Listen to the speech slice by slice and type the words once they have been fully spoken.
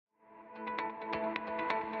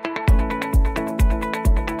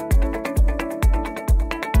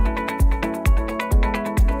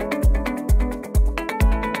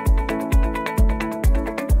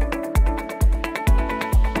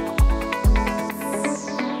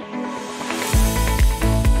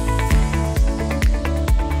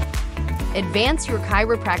Advance your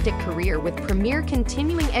chiropractic career with premier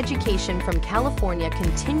continuing education from California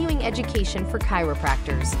Continuing Education for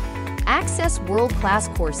Chiropractors. Access world-class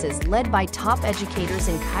courses led by top educators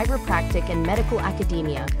in chiropractic and medical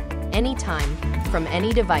academia, anytime, from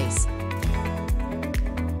any device.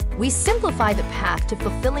 We simplify the path to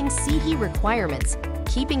fulfilling CEU requirements,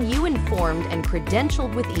 keeping you informed and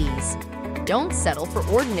credentialed with ease. Don't settle for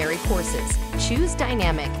ordinary courses. Choose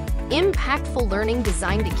dynamic, impactful learning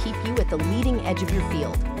designed to keep you at the leading edge of your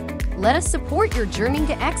field. Let us support your journey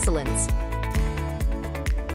to excellence.